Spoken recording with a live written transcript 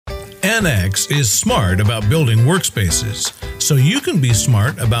NX is smart about building workspaces, so you can be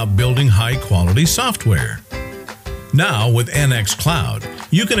smart about building high-quality software. Now, with NX Cloud,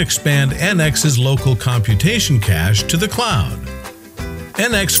 you can expand NX's local computation cache to the cloud.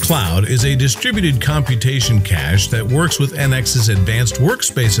 NX Cloud is a distributed computation cache that works with NX's advanced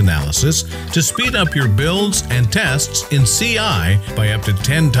workspace analysis to speed up your builds and tests in CI by up to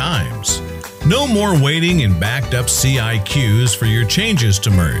 10 times. No more waiting in backed up CI queues for your changes to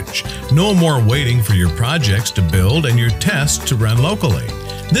merge. No more waiting for your projects to build and your tests to run locally.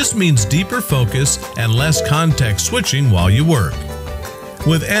 This means deeper focus and less context switching while you work.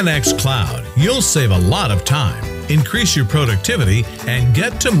 With NX Cloud, you'll save a lot of time, increase your productivity, and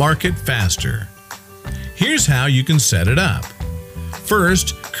get to market faster. Here's how you can set it up.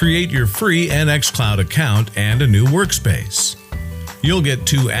 First, create your free NX Cloud account and a new workspace. You'll get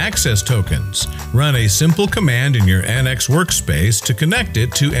 2 access tokens. Run a simple command in your NX workspace to connect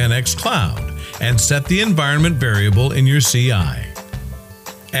it to NX Cloud and set the environment variable in your CI.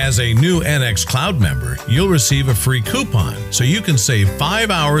 As a new NX Cloud member, you'll receive a free coupon so you can save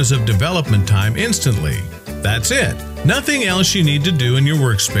 5 hours of development time instantly. That's it. Nothing else you need to do in your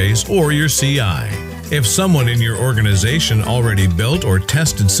workspace or your CI. If someone in your organization already built or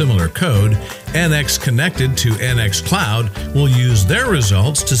tested similar code, NX connected to NX Cloud will use their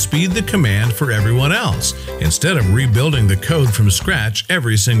results to speed the command for everyone else, instead of rebuilding the code from scratch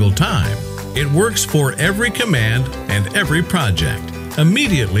every single time. It works for every command and every project,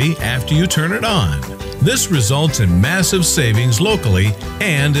 immediately after you turn it on. This results in massive savings locally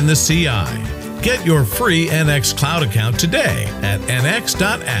and in the CI. Get your free NX Cloud account today at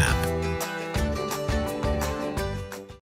nx.app.